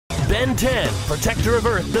Ben 10, Protector of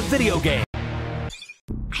Earth, the video game.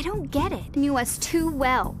 I don't get it. Knew us too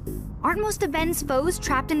well. Aren't most of Ben's foes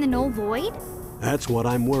trapped in the null void? That's what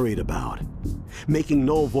I'm worried about. Making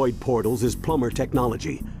null void portals is plumber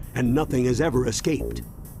technology, and nothing has ever escaped.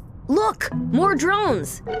 Look! More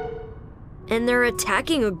drones! And they're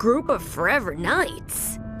attacking a group of Forever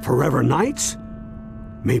Knights. Forever Knights?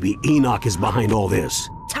 Maybe Enoch is behind all this.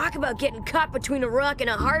 Talk about getting caught between a rock and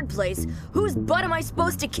a hard place. Whose butt am I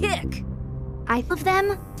supposed to kick? I love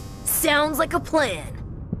them? Sounds like a plan.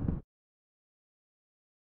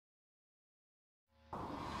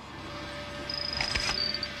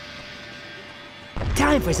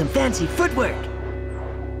 Time for some fancy footwork.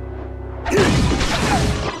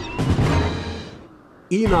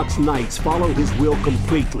 Enoch's Knights follow his will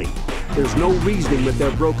completely. There's no reasoning with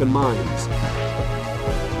their broken minds.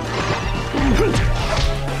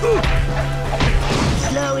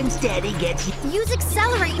 Slow and steady gets you. Use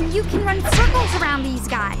Accelerate and you can run circles around these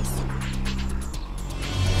guys.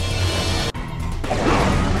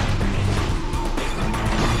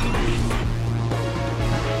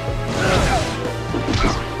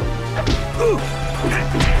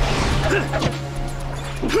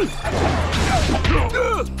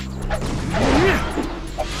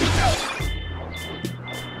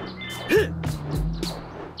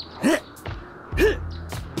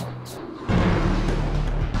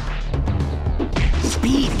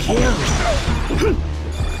 Speed kills.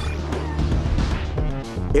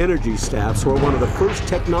 Energy staffs were one of the first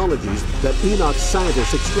technologies that Enoch's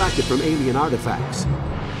scientists extracted from alien artifacts.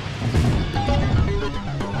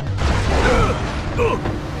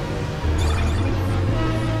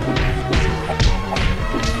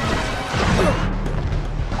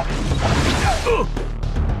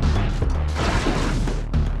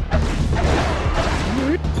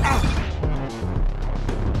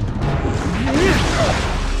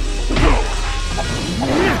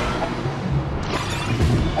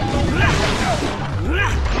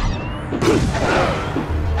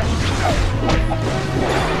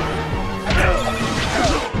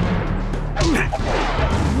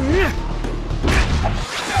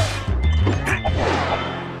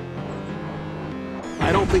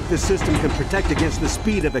 I don't think this system can protect against the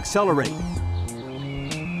speed of Accelerate.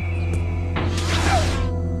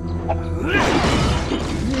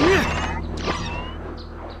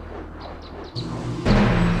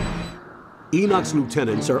 Enoch's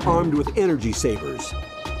lieutenants are armed with energy sabers.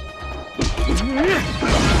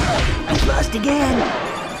 Lost again.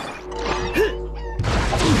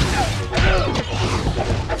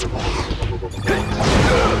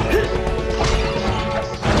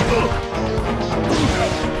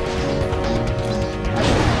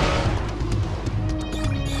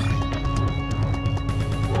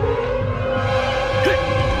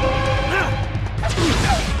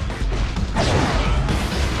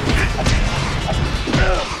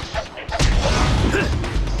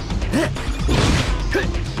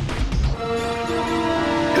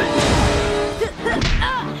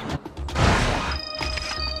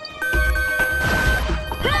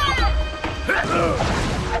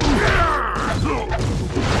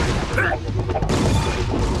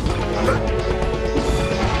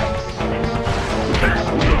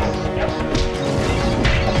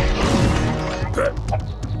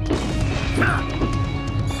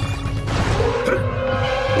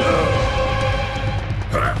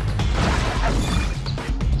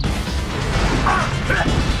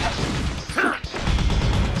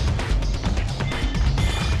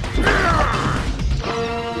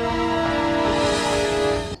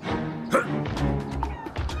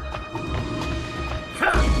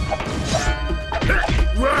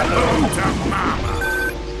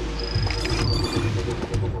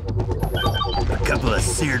 A couple of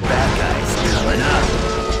seared bad guys coming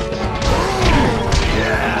up.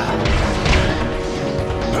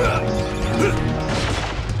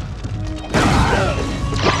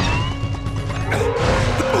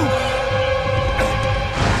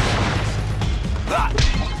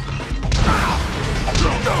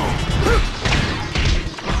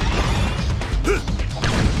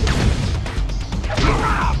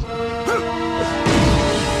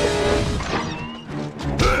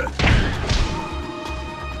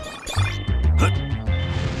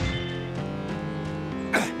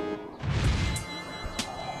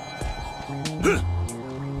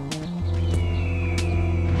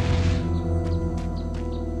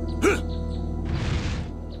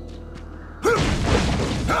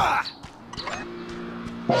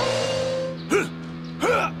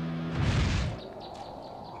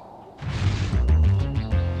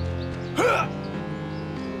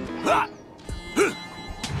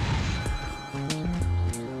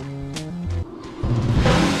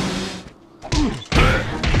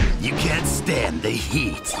 stand the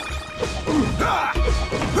heat.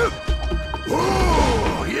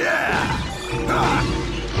 Oh, yeah!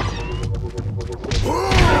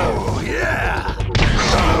 Oh, yeah!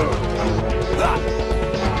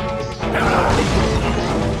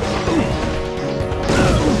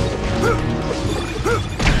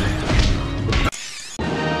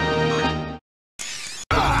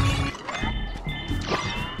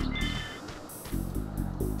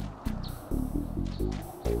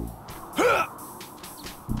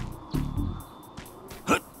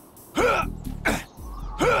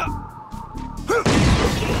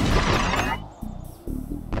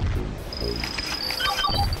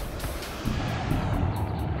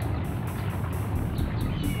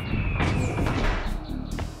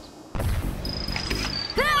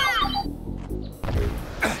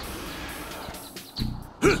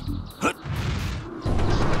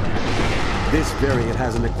 This variant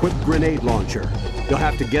has an equipped grenade launcher. You'll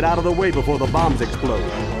have to get out of the way before the bombs explode.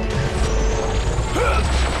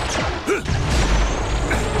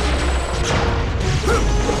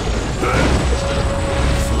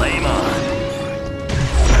 Flame on.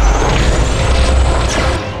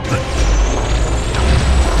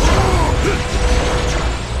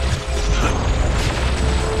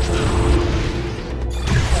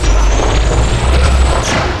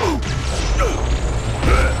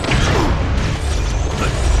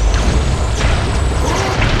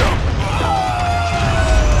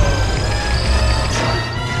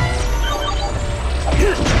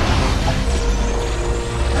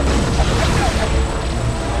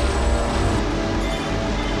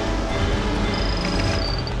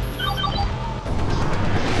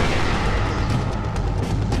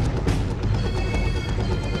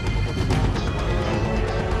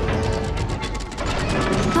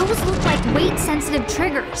 Those look like weight-sensitive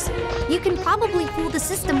triggers. You can probably fool the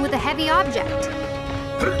system with a heavy object.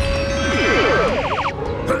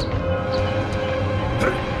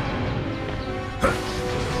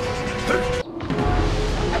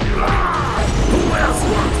 Who else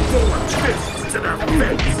wants 4 fists to the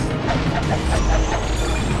face?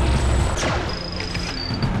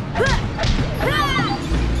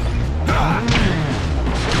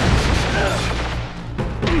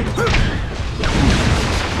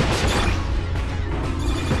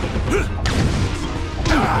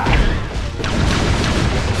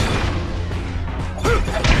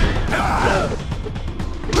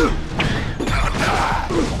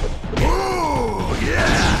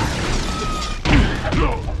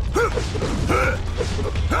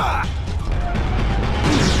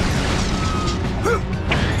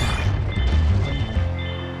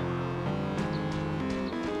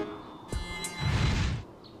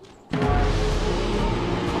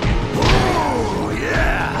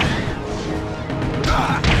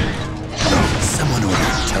 Someone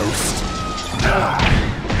ordered toast.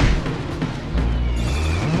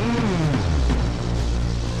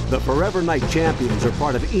 The Forever Knight champions are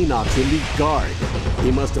part of Enoch's elite guard.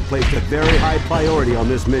 He must have placed a very high priority on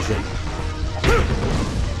this mission.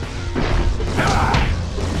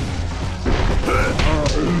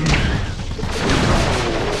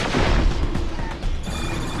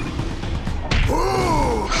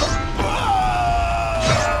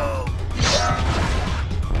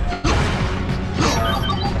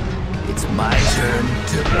 It's my turn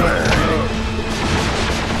to burn.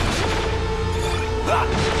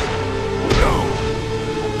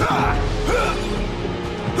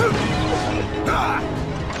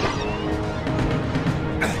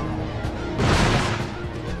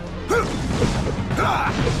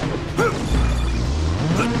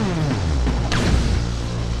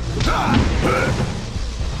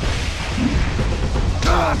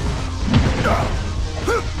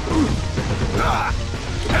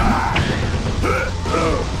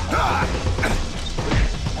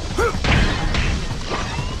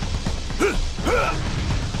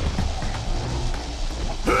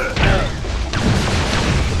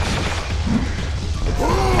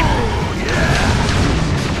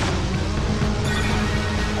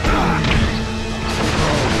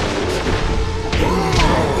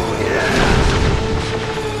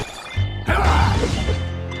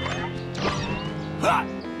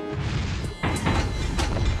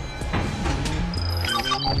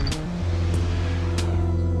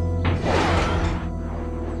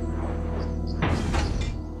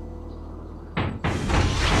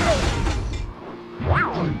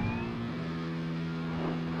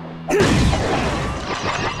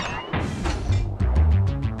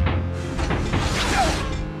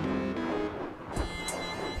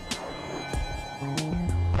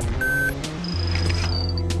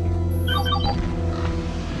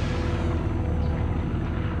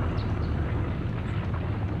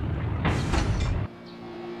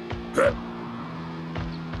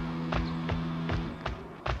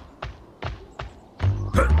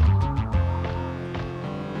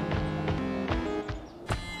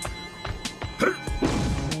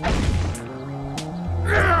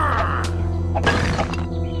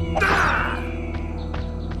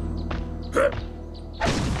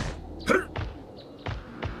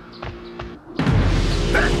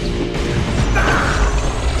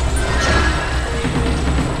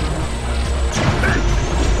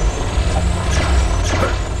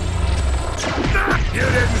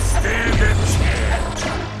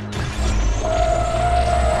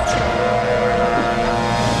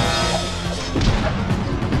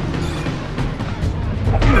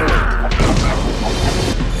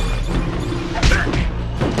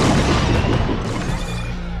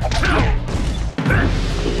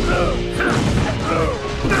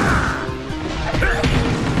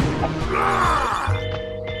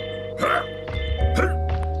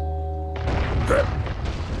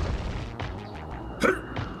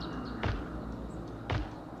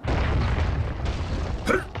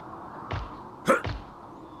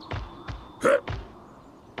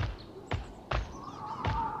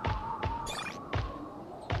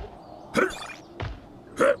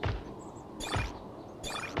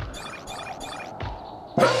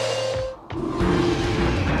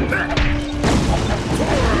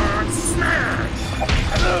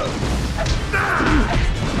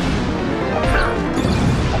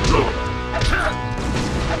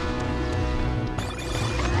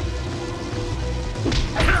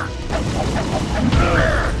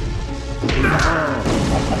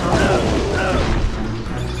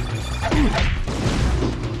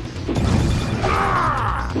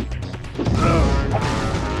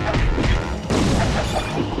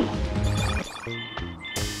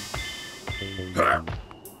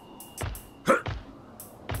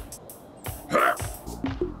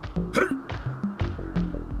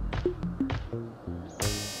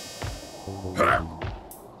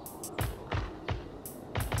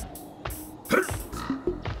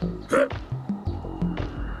 Hit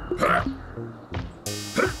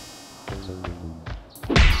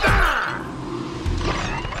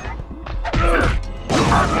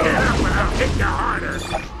you harder.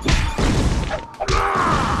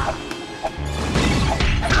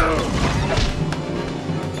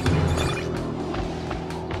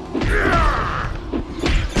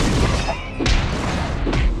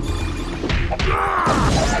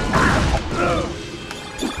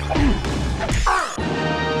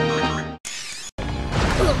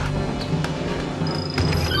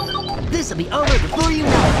 This'll be over before you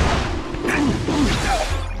know it.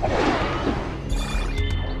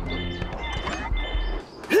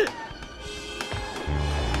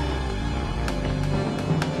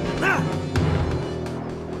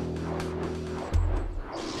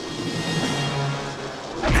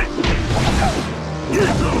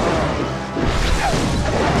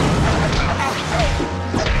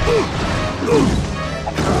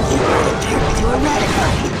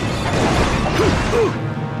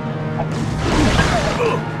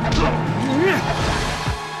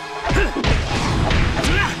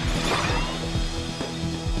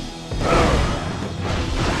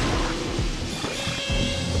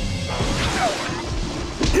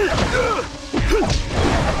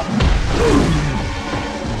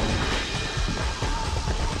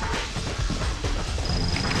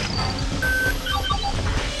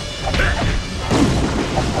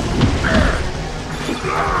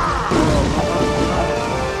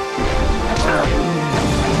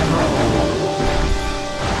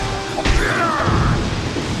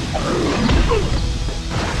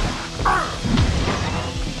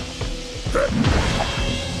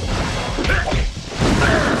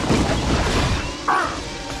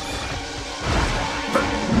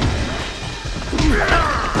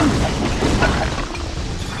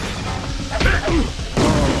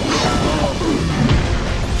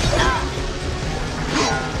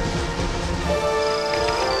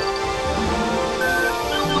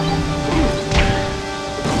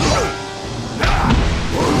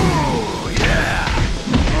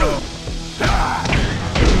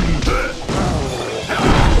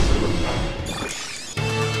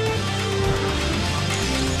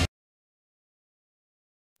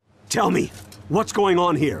 Tell me, what's going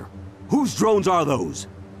on here? Whose drones are those?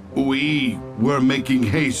 We were making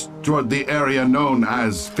haste toward the area known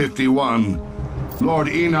as 51. Lord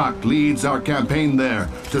Enoch leads our campaign there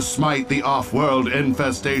to smite the off-world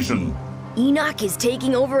infestation. Enoch is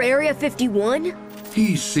taking over Area 51?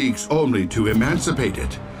 He seeks only to emancipate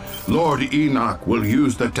it. Lord Enoch will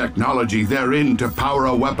use the technology therein to power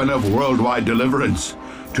a weapon of worldwide deliverance.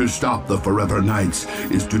 To stop the Forever Knights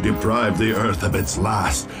is to deprive the Earth of its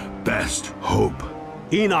last, best hope.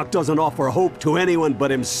 Enoch doesn't offer hope to anyone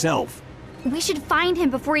but himself. We should find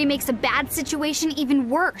him before he makes a bad situation even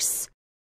worse.